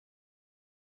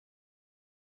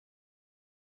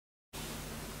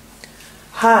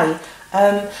Hi,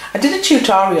 I did a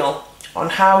tutorial on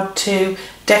how to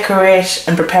decorate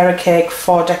and prepare a cake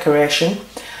for decoration,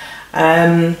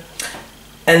 and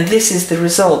this is the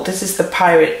result. This is the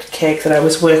pirate cake that I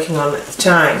was working on at the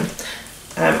time.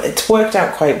 It's worked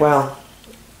out quite well.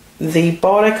 The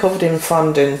board I covered in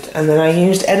fondant, and then I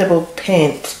used edible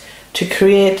paint to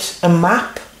create a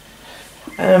map,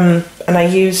 and I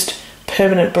used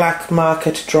permanent black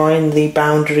marker to draw in the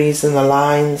boundaries and the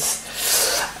lines,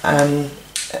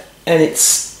 and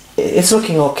it's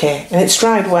looking okay, and it's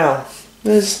dried well.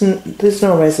 There's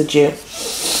no residue,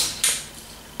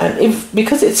 and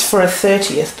because it's for a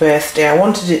 30th birthday, I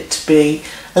wanted it to be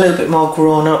a little bit more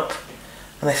grown up,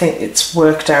 and I think it's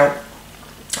worked out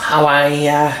how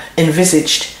I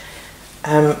envisaged.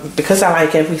 Because I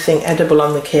like everything edible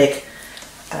on the cake,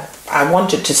 I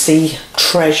wanted to see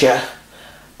treasure,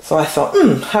 so I thought,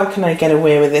 how can I get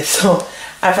away with this? So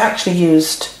I've actually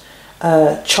used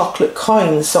chocolate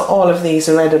coins, so all of these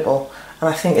are edible, and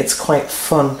I think it's quite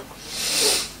fun.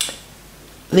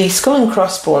 The skull and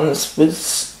crossbones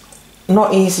was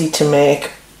not easy to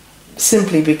make,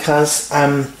 simply because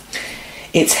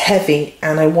it's heavy,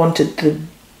 and I wanted the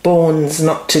bones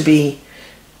not to be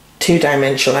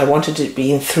two-dimensional. I wanted it to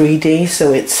be in 3D,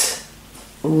 so it's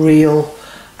real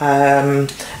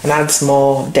and adds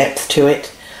more depth to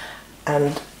it.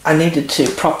 And I needed to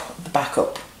prop the back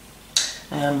up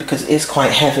because it is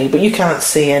quite heavy, but you can't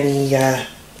see any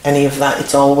of that.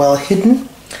 It's all well hidden.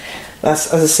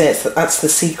 That's, as I say, that's the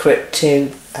secret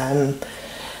to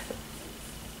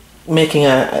making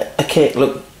a cake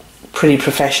look pretty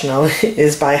professional,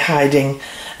 is by hiding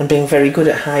and being very good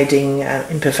at hiding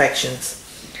imperfections.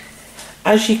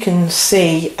 As you can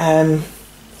see,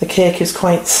 the cake is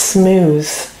quite smooth.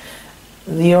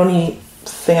 The only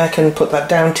thing I can put that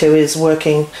down to is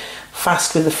working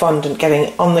fast with the fondant,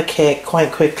 getting on the cake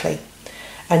quite quickly,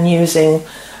 and using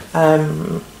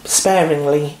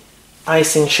sparingly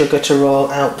icing sugar to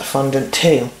roll out the fondant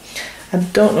too. I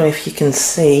don't know if you can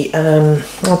see.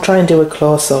 I'll try and do a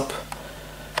close-up.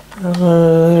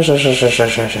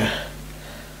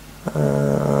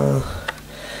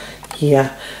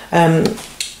 Yeah.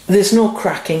 There's no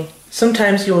cracking.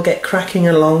 Sometimes you'll get cracking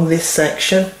along this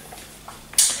section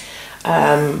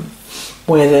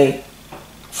where the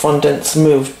fondant's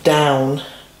moved down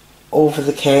over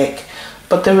the cake,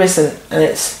 but there isn't, and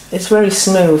it's very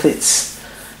smooth.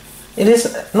 It is,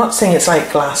 not saying it's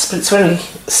like glass, but it's very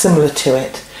similar to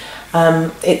it.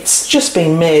 It's just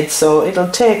been made, so it'll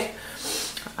take,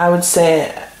 I would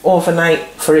say, overnight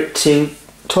for it to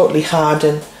totally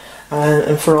harden,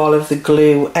 and for all of the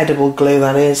glue, edible glue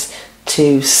that is,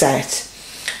 to set.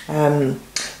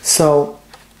 Sorry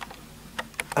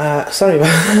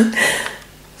about that.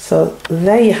 So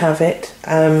there you have it.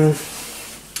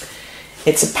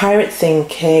 It's a pirate themed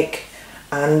cake,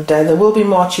 and there will be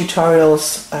more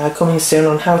tutorials coming soon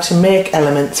on how to make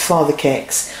elements for the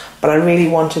cakes, but I really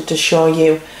wanted to show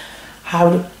you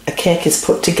how a cake is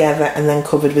put together and then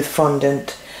covered with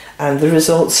fondant, and the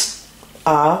results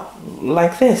are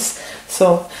like this.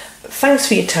 So thanks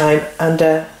for your time,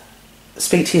 and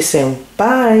speak to you soon.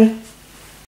 Bye.